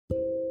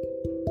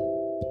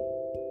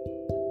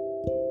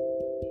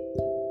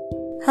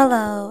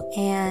Hello,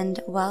 and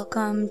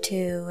welcome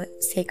to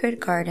Sacred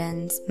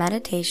Gardens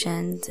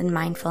Meditations and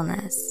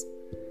Mindfulness.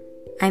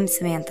 I'm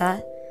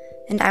Samantha,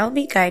 and I will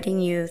be guiding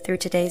you through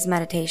today's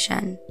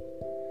meditation.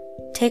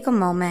 Take a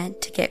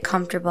moment to get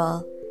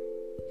comfortable,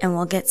 and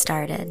we'll get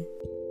started.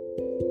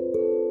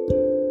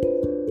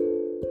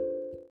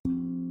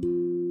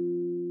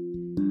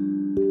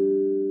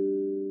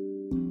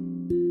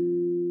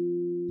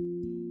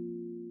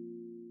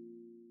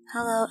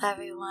 Hello,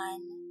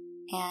 everyone,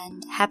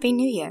 and Happy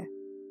New Year!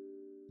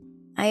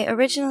 I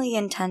originally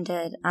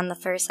intended on the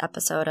first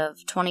episode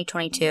of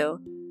 2022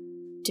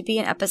 to be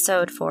an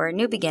episode for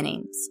new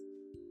beginnings,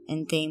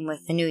 in theme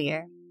with the new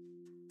year.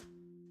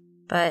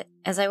 But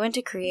as I went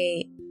to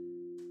create,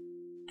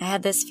 I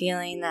had this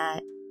feeling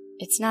that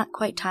it's not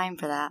quite time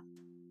for that.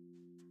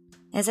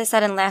 As I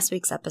said in last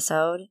week's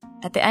episode,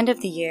 at the end of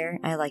the year,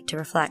 I like to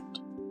reflect.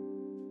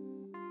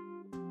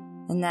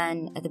 And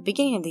then at the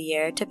beginning of the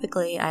year,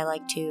 typically I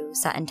like to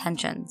set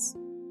intentions.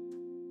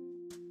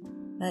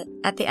 But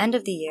at the end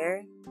of the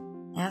year,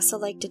 I also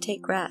like to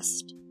take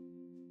rest.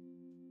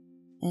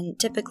 And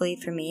typically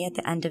for me, at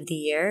the end of the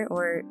year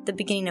or the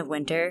beginning of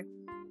winter,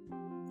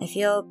 I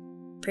feel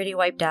pretty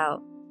wiped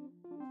out.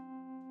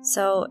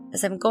 So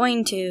as I'm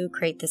going to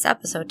create this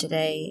episode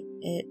today,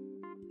 it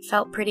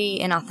felt pretty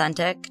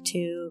inauthentic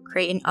to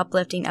create an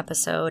uplifting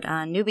episode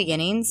on new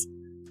beginnings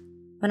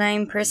when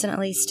I'm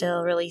personally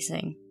still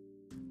releasing.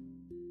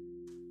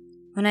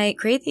 When I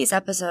create these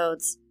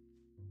episodes,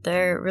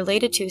 they're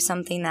related to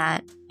something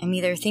that I'm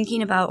either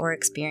thinking about or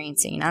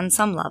experiencing on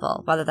some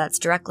level, whether that's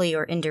directly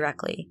or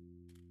indirectly.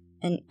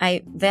 And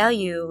I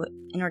value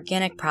an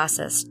organic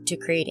process to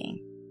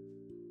creating.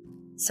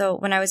 So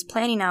when I was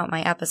planning out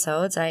my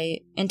episodes,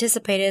 I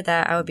anticipated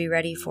that I would be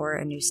ready for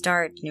a new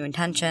start, new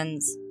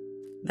intentions.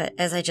 But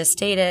as I just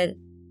stated,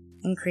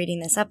 in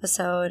creating this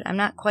episode, I'm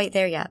not quite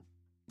there yet.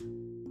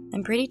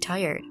 I'm pretty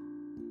tired.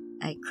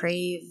 I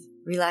crave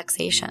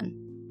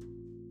relaxation.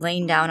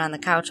 Laying down on the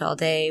couch all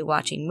day,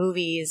 watching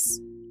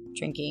movies,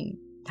 drinking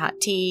hot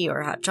tea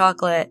or hot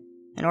chocolate,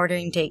 and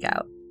ordering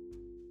takeout.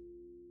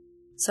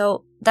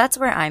 So that's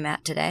where I'm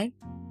at today,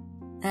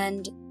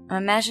 and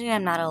I'm imagining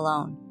I'm not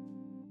alone.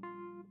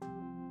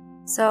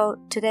 So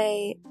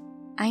today,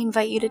 I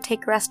invite you to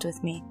take rest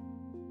with me.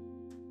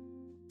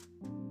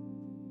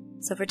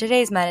 So for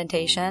today's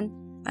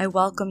meditation, I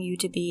welcome you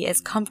to be as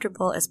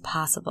comfortable as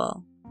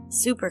possible,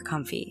 super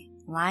comfy,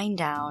 lying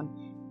down,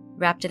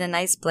 wrapped in a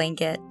nice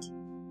blanket,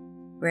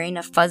 wearing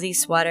a fuzzy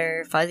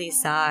sweater, fuzzy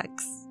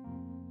socks,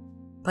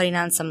 putting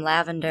on some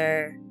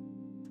lavender,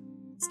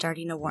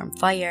 starting a warm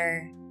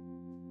fire,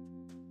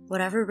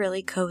 whatever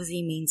really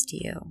cozy means to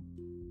you.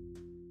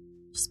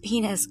 Just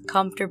being as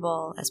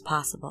comfortable as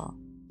possible.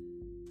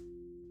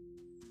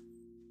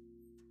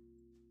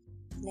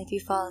 And if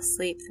you fall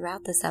asleep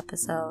throughout this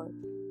episode,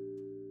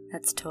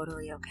 that's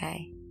totally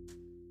okay.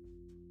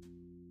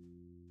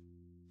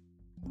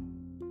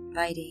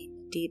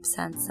 Inviting a deep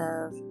sense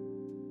of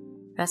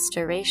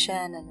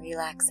restoration and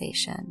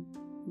relaxation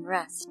and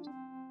rest.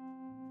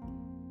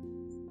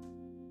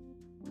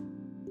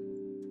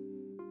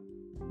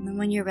 And then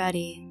when you're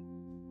ready,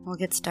 we'll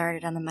get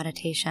started on the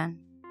meditation.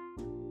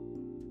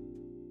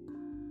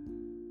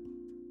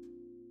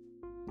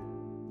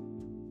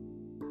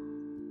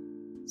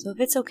 So if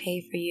it's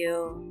okay for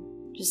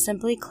you, just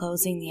simply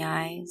closing the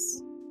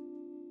eyes.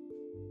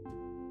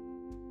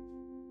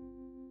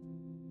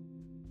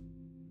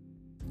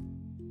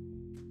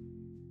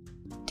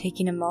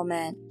 Taking a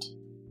moment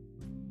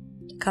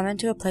to come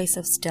into a place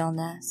of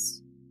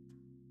stillness.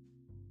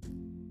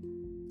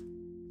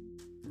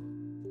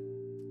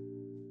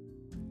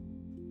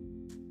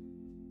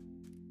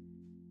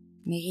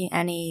 Making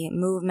any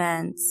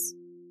movements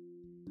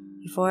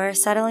before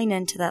settling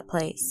into that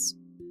place.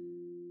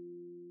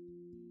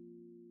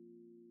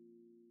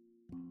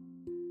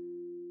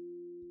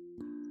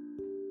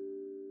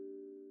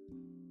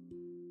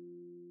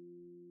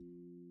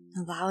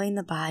 Allowing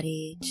the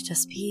body to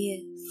just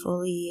be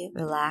fully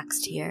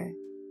relaxed here.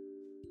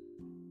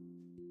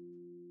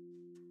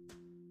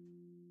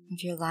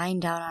 If you're lying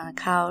down on a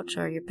couch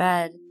or your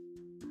bed,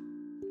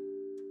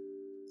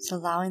 just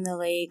allowing the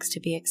legs to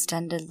be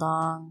extended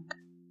long,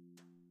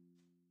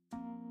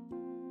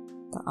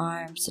 the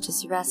arms to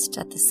just rest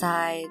at the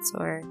sides,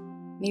 or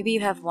maybe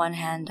you have one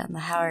hand on the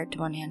heart,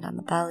 one hand on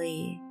the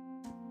belly.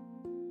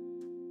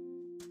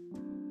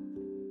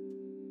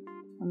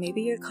 Or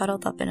maybe you're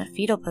cuddled up in a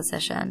fetal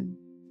position,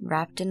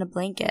 wrapped in a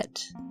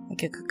blanket,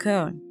 like a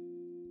cocoon.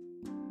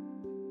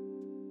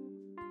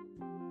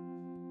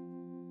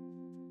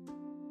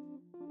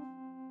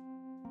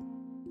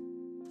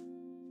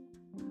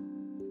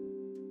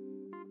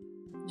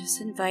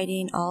 Just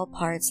inviting all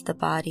parts of the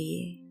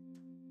body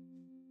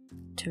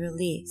to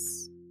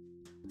release.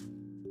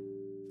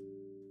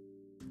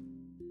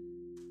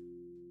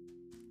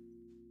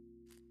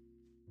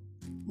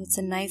 It's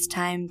a nice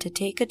time to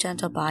take a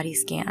gentle body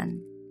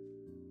scan.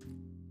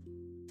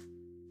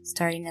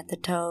 Starting at the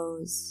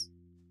toes,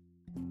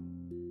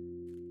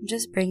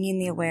 just bringing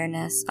the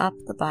awareness up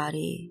the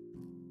body,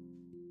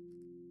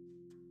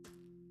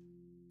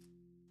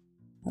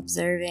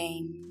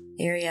 observing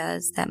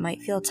areas that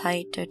might feel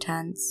tight or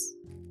tense,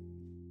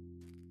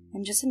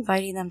 and just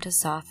inviting them to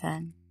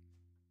soften.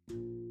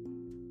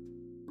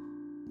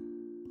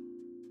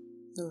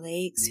 The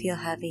legs feel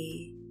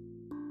heavy.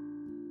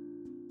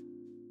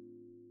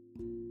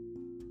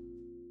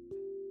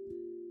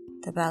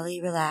 The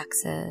belly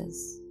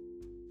relaxes.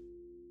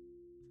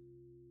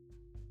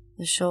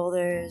 The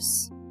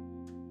shoulders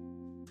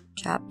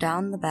drop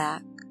down the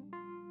back.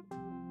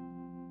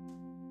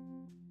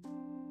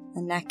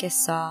 The neck is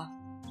soft.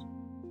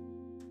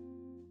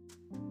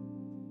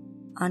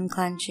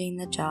 Unclenching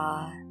the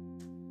jaw.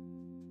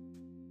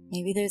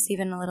 Maybe there's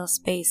even a little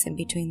space in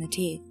between the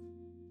teeth.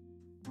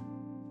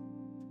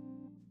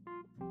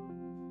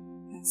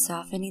 And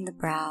softening the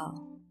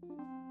brow.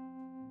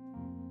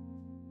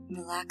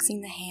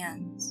 Relaxing the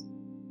hands.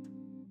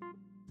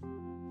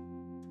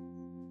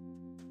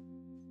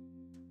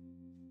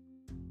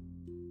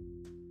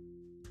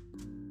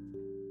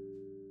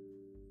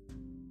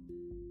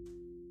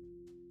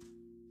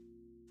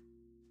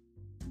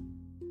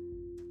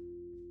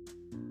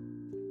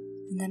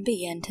 And then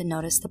begin to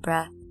notice the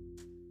breath.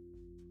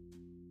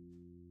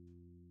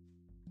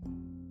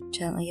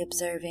 Gently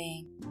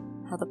observing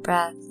how the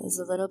breath is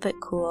a little bit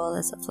cool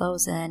as it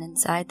flows in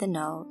inside the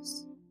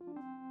nose,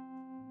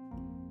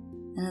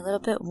 and a little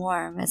bit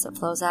warm as it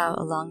flows out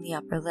along the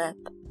upper lip.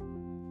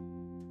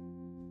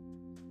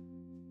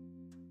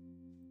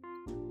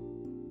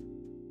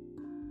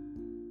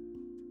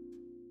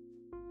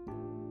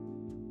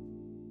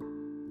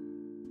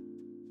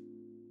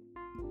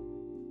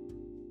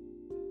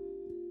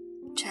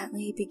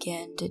 Gently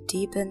begin to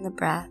deepen the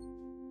breath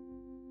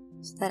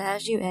so that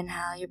as you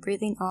inhale, you're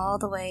breathing all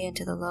the way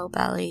into the low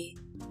belly.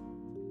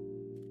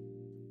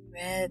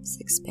 Ribs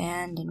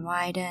expand and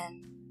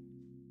widen.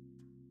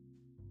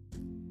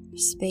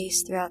 There's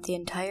space throughout the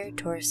entire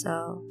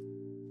torso.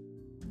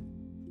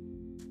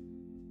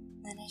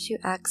 Then as you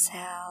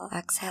exhale,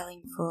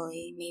 exhaling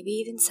fully, maybe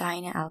even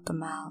sighing it out the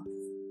mouth.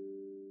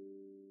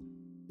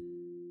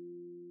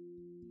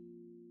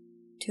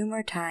 2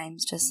 more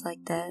times just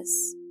like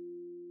this.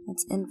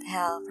 Let's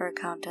inhale for a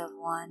count of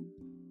 1,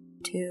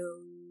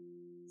 2,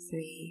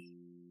 3,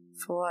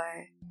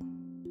 4.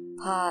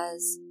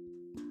 Pause.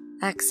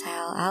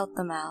 Exhale out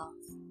the mouth.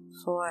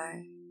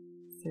 4,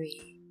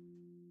 3,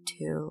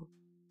 2,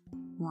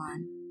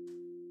 1.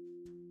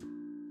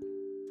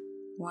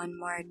 One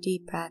more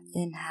deep breath.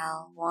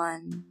 Inhale.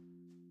 1,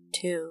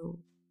 2,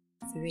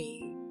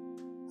 3,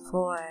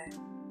 4.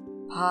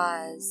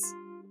 Pause.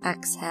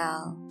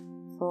 Exhale.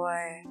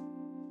 4,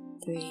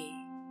 3,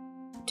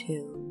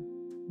 2,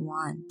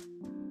 1.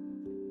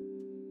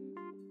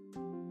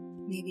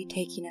 Maybe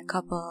taking a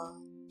couple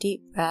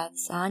deep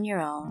breaths on your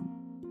own.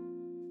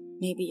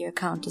 Maybe your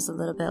count is a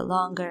little bit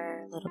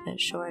longer, a little bit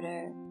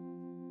shorter.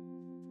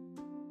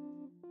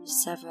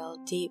 Several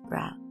deep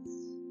breaths,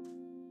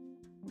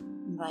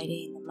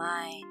 inviting the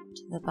mind,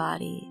 the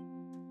body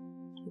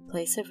to a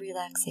place of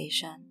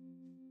relaxation.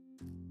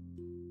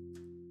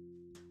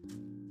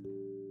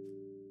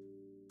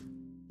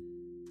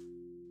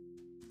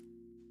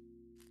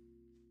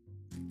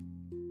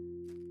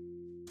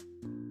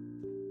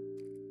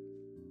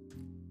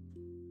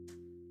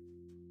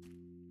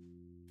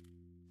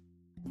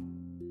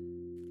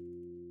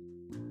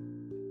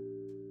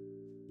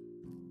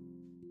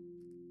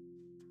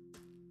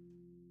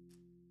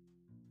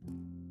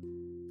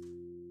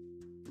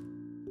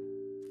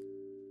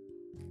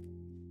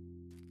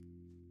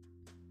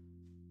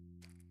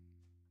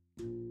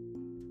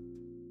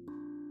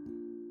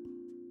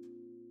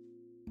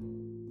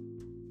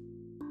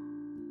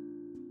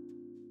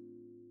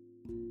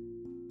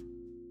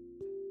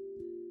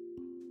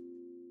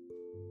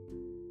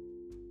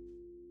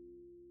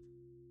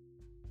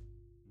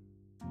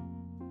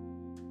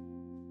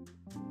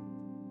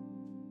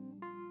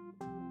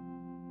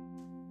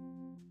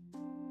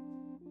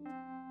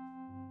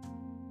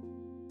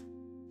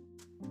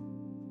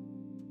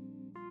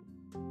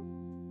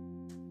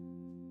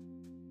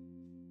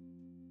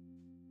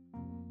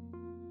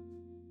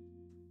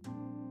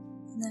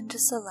 And then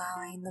just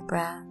allowing the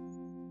breath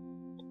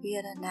to be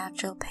at a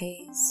natural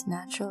pace,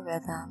 natural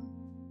rhythm.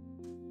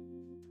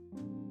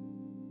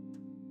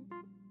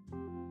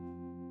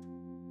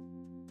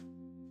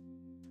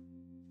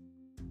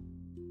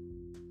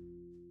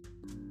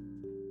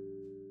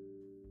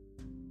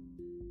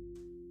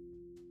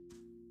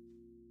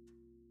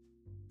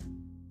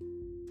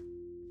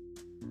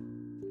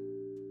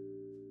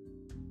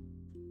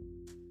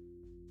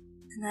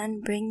 And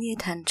then bring the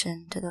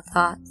attention to the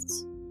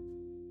thoughts,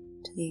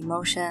 to the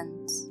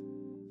emotions,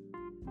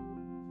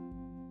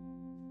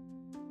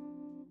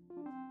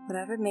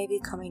 whatever may be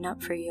coming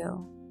up for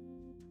you.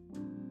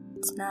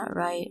 It's not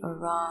right or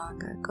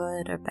wrong or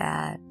good or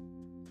bad.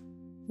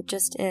 It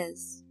just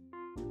is.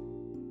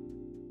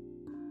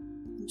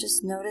 And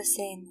just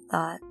noticing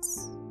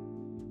thoughts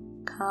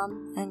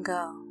come and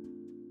go.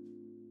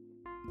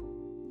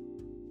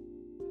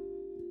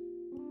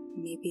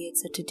 Maybe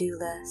it's a to-do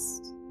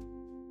list.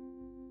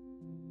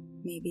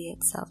 Maybe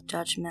it's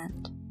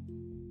self-judgment.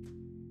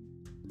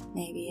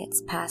 Maybe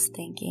it's past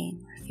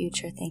thinking or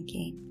future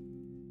thinking.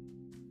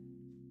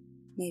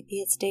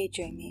 Maybe it's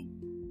daydreaming.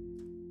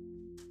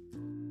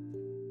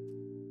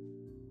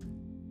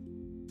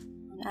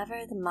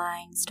 Whenever the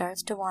mind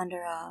starts to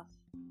wander off,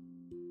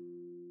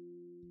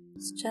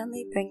 just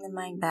gently bring the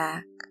mind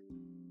back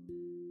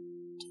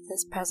to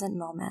this present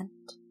moment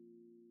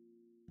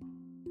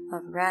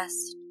of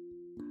rest,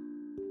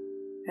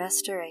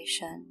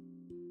 restoration,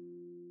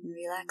 and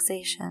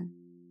relaxation.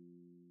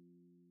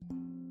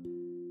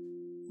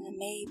 And it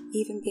may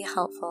even be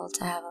helpful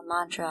to have a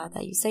mantra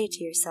that you say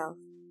to yourself.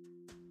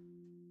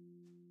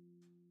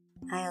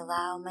 I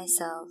allow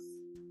myself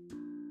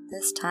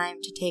this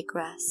time to take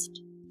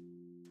rest.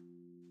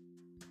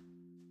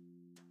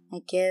 I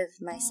give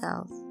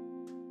myself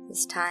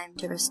this time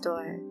to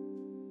restore.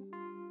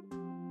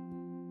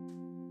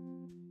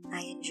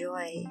 I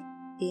enjoy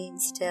being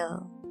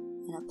still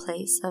in a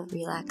place of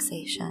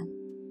relaxation.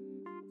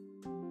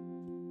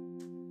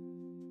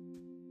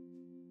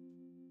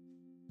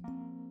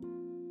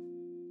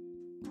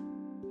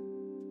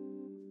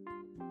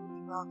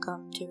 You're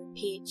welcome to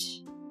repeat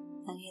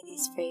any of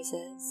these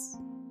phrases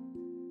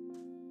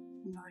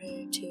in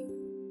order to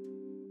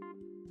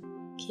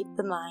keep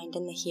the mind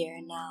in the here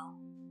and now.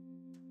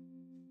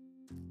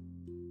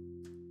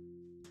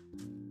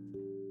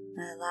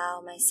 I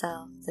allow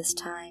myself this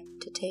time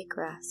to take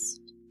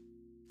rest.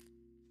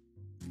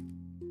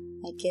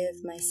 I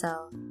give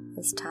myself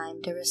this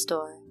time to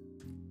restore.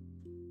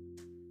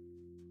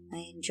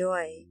 I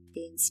enjoy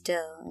being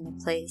still in a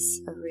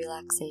place of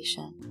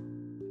relaxation.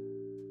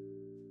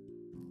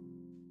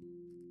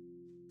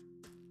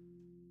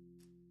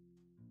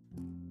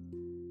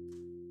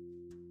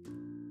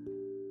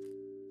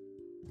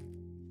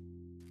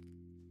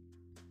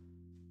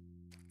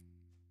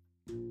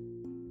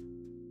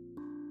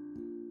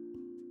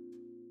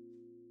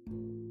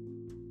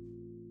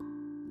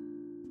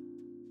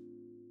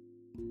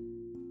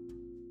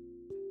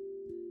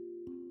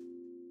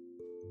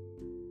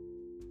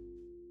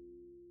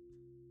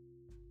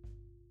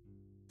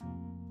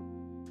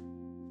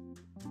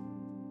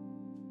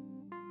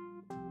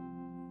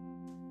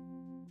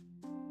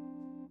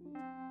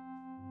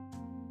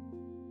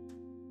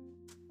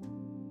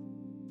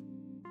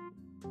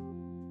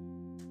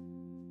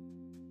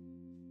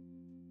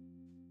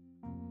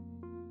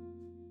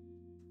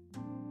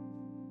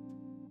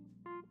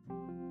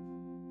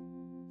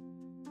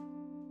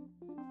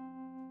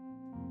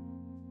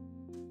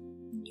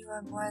 You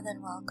are more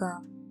than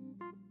welcome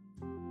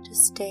to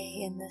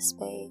stay in this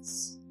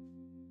space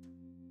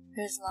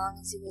for as long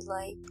as you would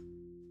like.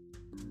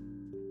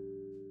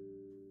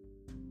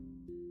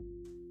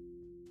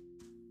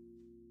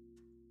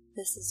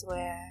 This is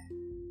where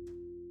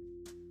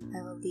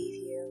I will leave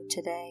you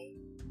today.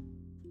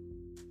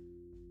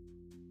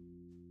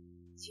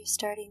 As you're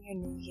starting your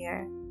new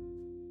year,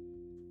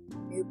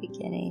 new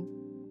beginning,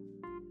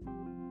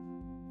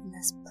 in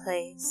this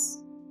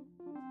place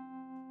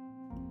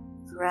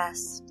of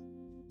rest,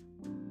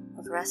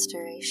 of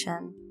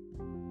restoration,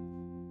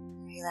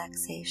 and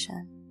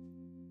relaxation.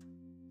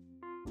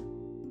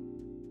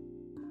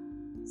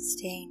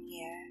 Staying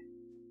here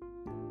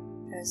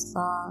for as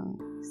long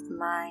as the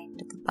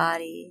mind, the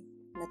body,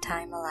 and the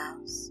time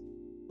allows.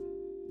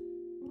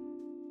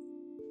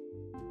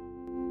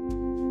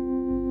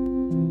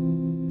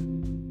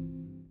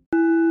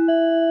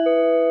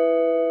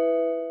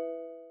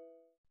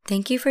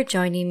 Thank you for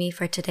joining me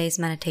for today's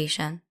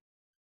meditation.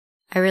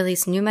 I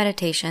release new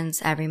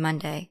meditations every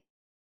Monday.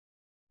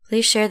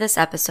 Please share this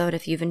episode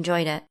if you've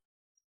enjoyed it.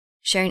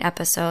 Sharing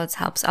episodes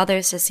helps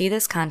others to see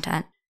this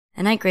content,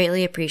 and I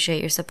greatly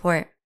appreciate your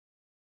support.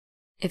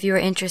 If you are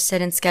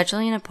interested in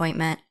scheduling an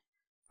appointment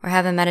or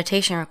have a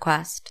meditation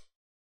request,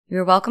 you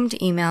are welcome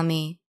to email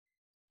me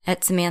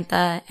at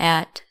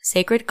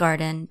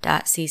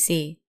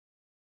samantha@sacredgarden.cc.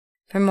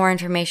 For more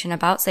information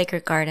about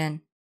Sacred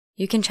Garden,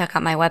 you can check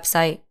out my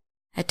website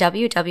at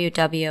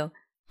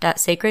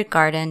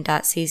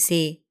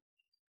www.sacredgarden.cc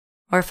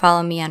or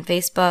follow me on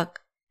Facebook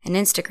and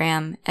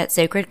Instagram at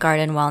Sacred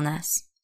Garden Wellness.